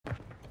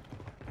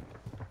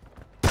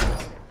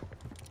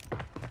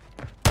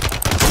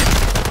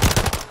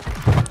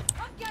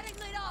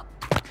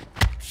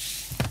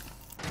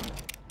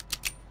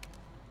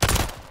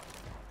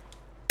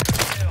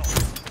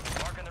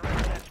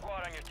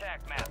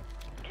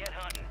Get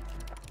hunting.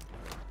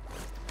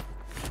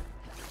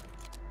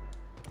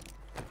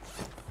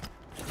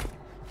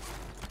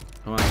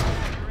 Come on.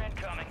 You're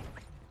incoming.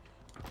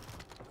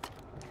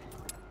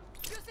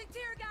 Using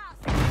tear gas.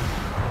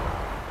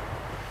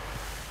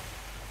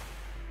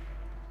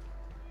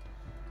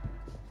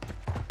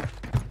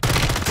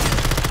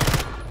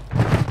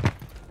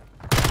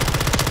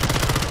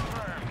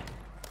 Confirmed.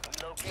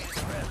 We located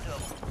the rest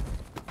of them.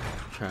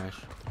 Trash.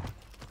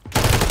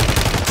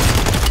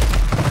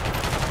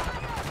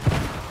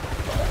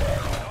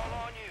 All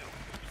on you.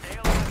 Stay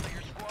alive so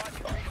your squad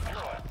can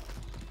redeploy.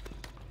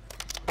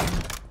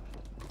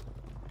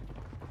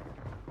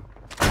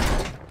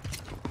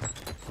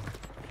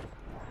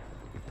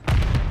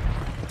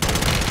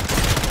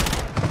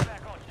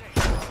 Back on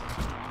station.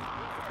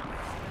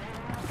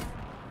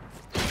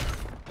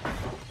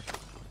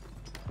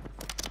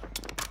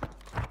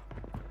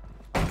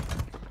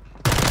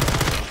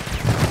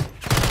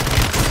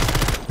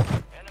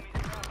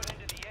 Enemies dropping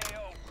into the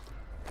AO.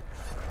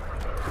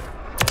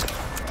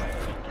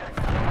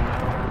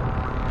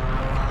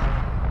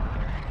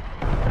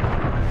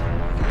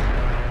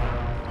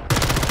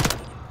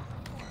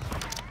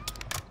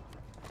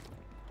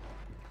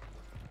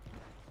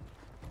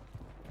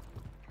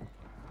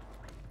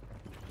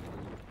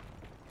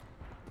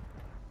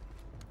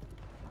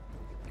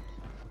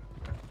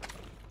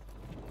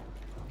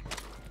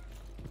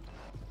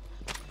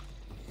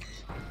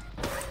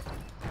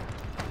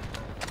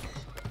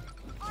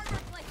 Armor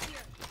plate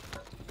here.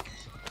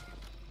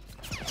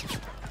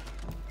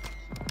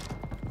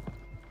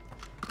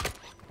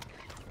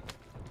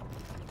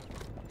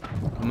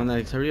 Come on,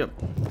 Alex, hurry up.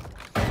 Got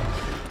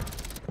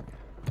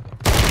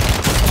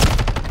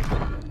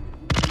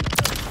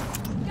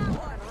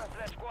one. The rest of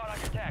that squad on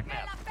your TAQ map.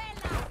 Bella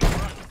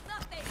bella.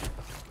 Nothing.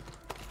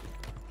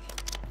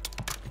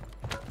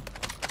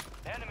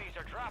 Enemies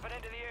are dropping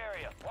into the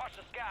area. Watch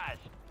the skies.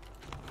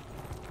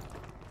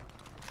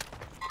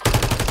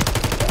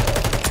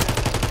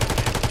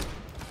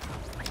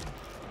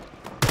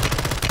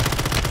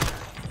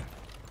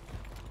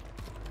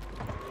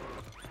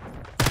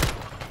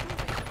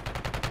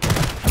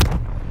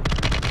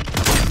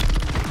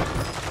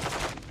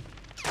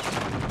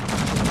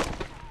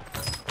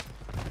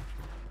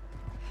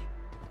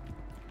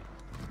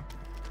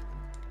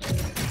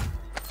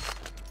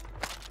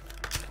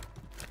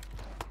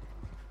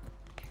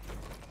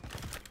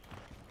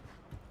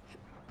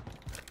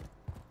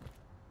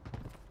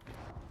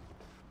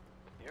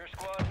 Your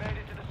squad made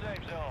it to the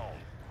safe zone.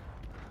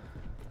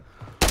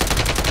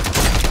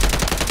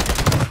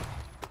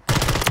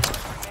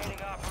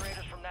 Remaining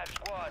operators from that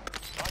squad.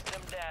 Hunt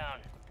them down.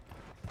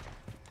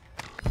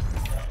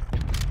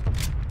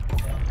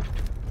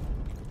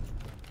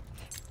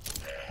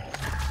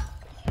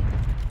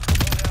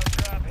 Loadout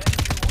drop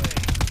headed your way.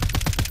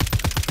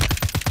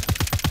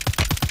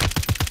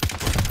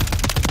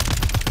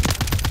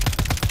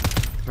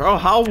 Bro,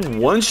 how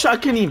one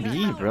shot can he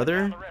be,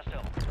 brother? The rest of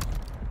them.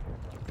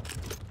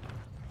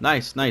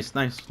 Nice, nice,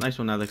 nice. Nice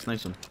one, Alex.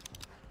 Nice one.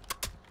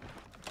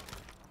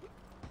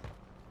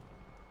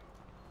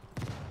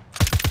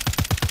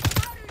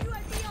 Outer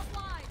UAV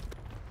offline.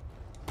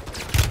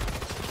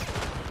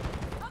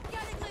 I'm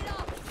getting lit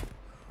up.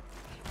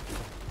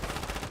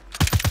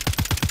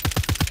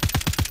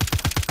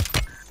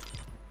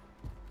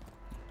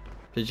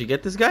 Did you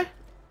get this guy?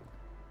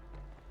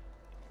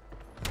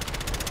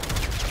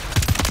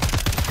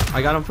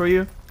 I got him for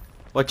you.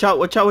 Watch out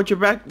with your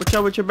back. Watch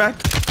out with your back.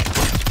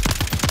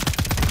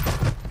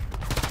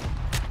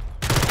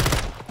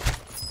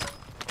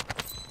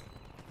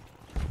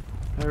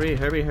 Hurry,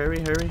 hurry, hurry,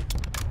 hurry.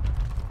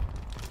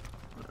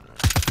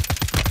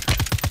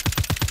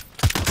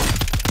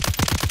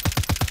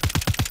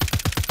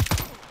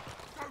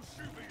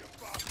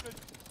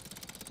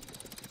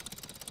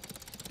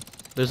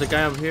 There's a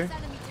guy over here.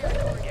 Enemy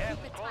territory. Gas Keep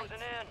is it tight.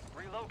 closing in.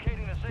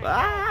 Relocating the safe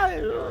Ah!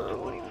 zone.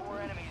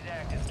 24 enemies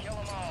active. Kill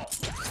them all.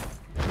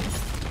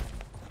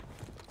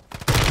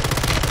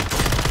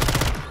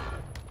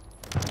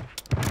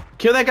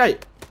 Kill that guy.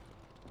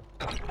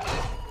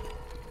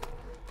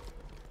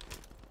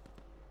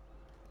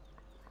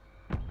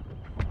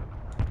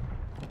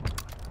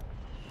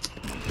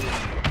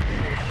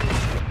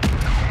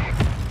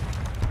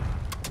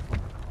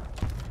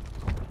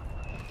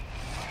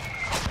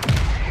 Remaining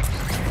operators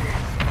from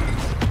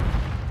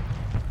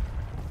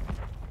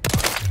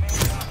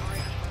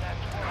that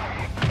squad.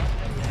 Hunt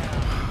them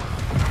down.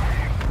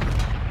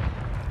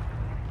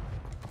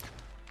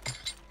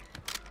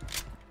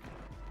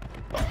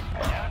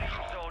 Down to you,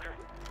 soldier.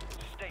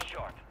 Stay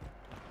sharp.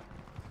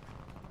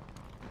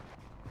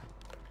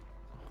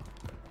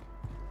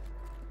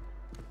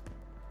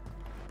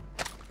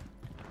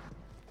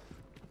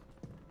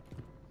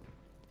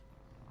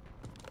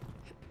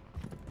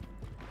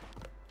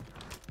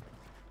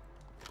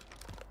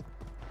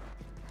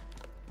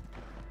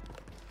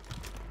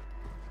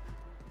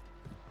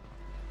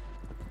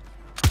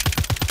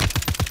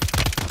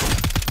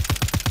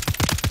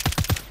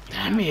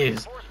 Damn it.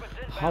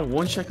 Reinforcements How inbound.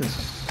 one shot can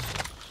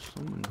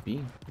someone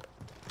be?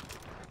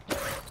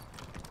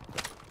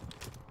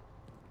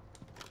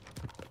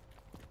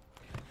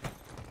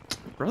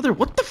 Brother,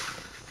 what the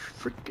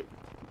frick?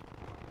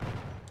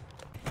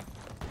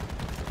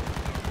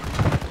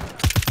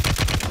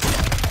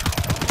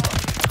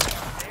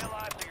 Stay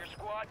alive so your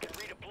squad can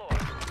redeploy.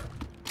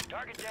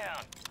 Target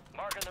down.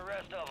 Marking the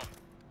rest of them.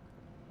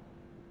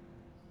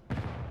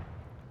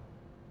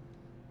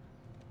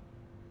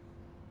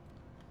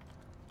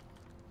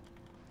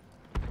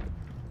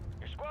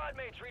 Your squad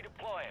mates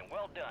redeploying.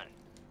 Well done.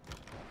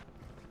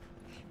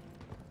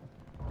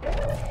 You're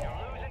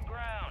losing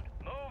ground.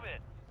 Move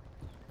it.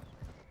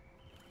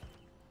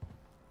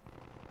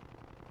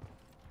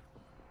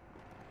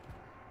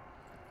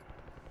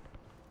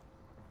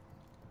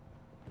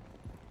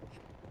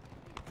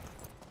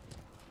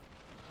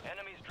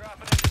 Enemies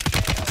dropping into the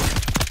AO.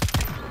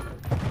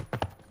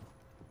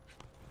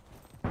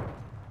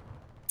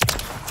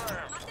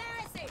 Confirmed.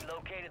 Aterricing. We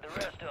located the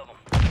rest of them.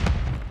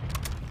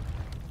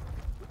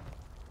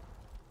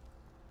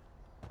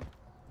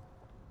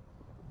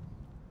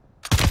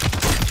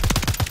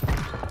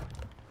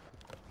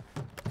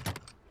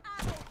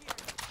 Ammo here.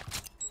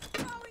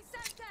 Throwing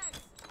Semtex.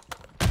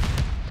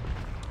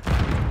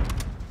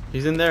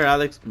 He's in there,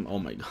 Alex. Oh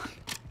my god.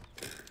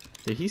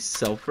 Did he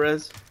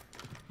self-res?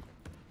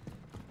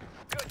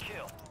 Good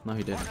kill. No,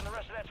 he didn't. Marking the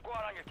rest of that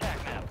squad on your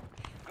TAQ map.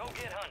 Go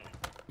get hunting.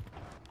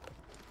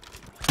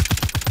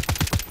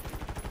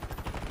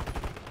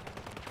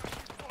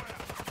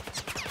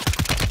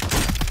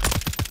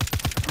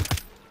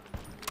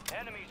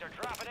 Enemies are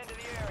dropping into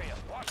the area.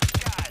 Watch the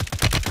skies.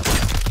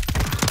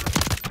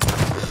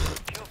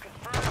 Kill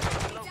confirmed.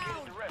 We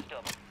located the rest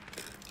of them.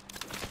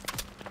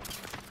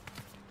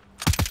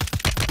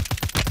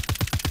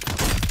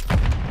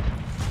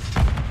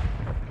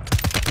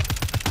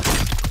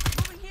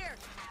 Moving here.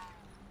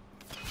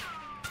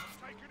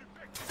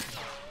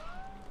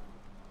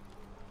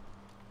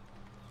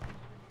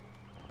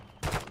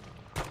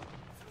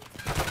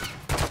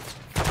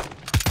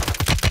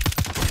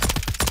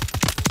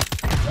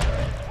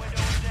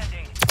 Window is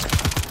ending.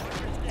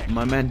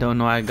 My man don't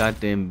know I got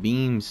them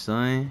beams,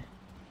 son.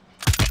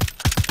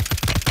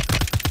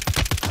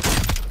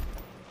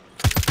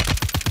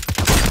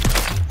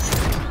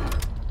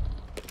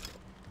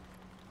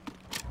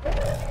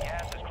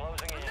 Gas is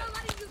closing I'm in. not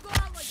letting you go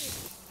out like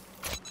this.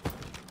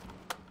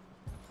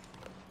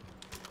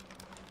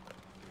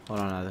 Hold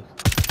on, Alex.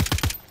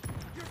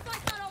 Your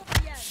fight's not over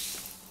yet.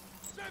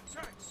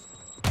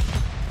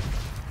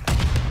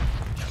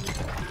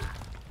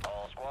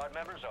 All squad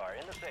members are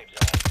in the safe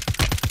zone.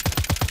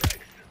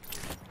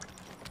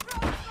 Throw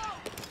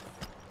smoke.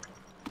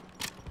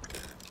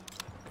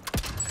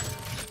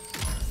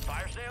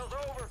 Fire sale's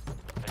over.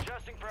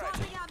 Adjusting prices.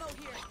 Dropping ammo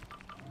here.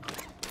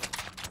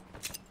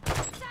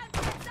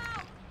 Semtex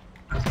out.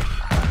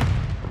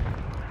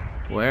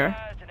 Where?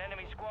 An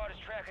enemy squad is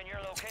tracking your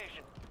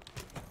location.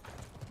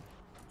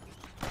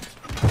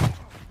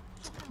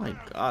 Oh my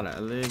god,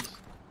 Alex.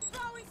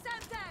 Throwing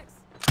Semtex.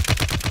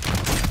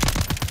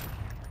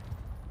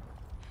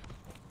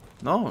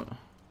 No.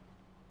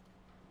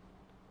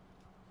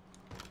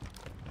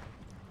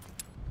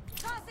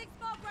 Tossing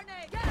smoke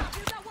grenade. Get up.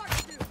 You got work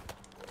to do.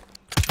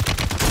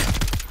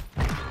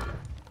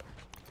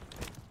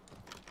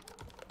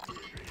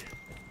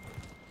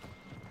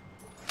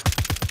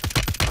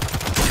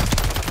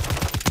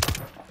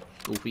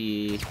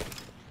 Goofy.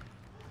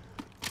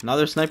 Now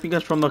they're sniping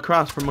us from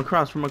across,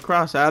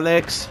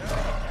 Alex. Has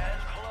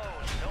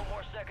closed. No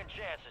more second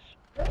chances.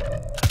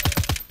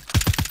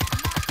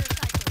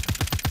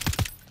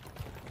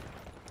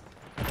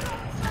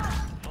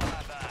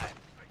 Fly by.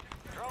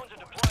 Drones are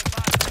deploying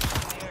bombs in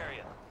the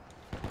area.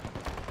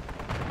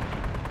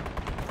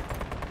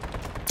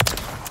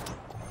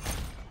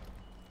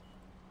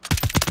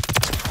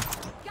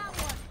 Got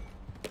one.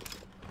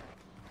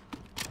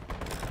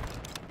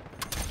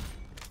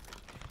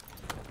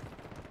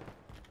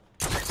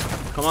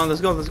 Come on,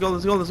 let's go. Oh,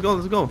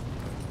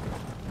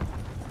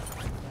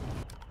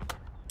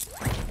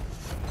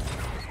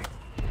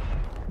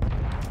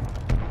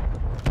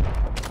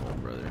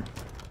 brother.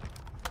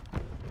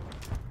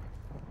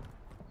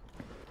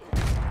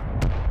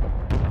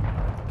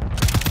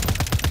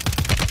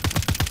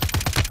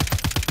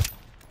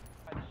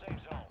 At the safe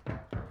zone.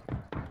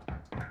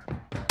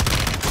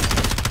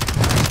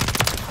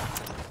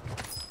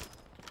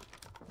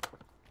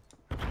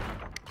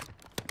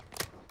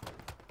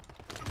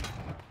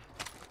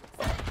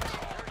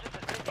 Searches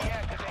has been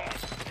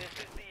deactivated. This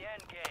is the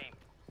end game.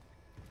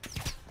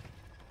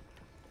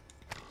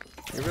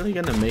 You're really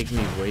gonna make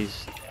me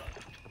waste.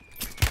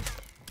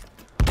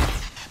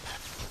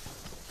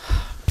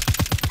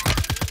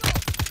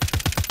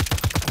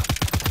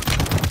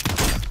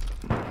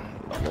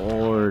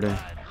 Lord.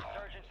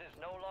 Insurgents is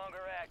no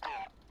longer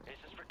active. This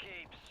is for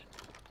keeps.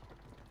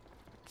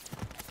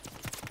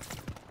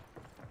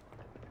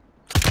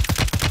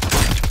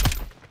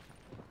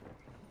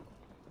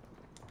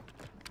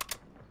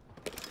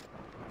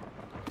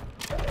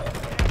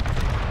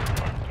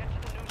 Get to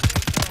the new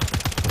safe zone.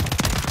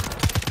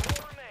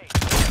 4 remain.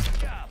 Good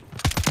job.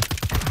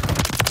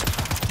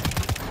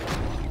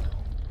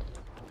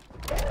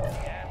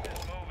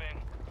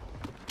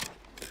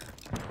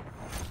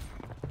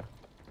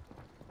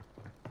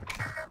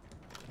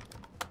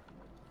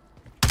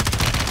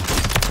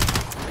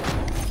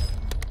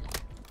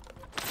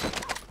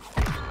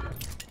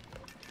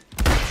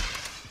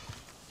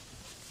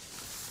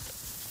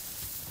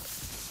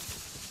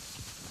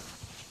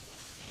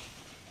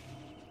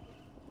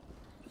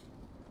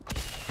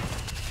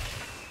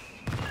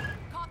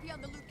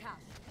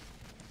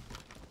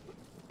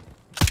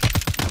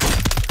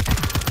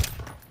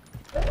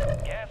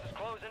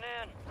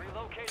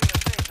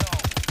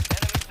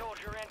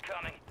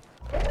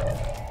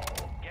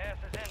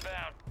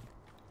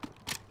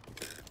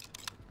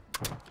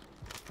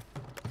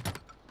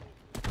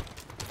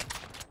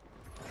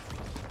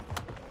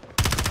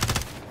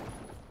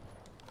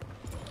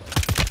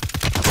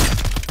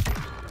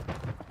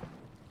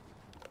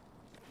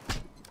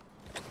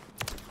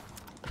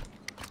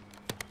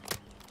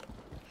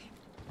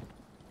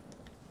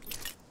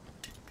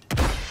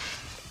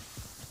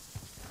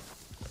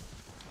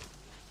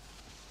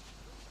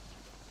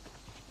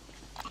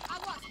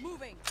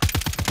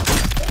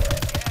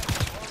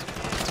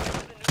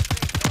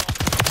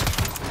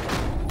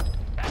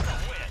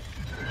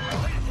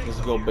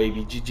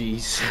 baby.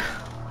 GG's.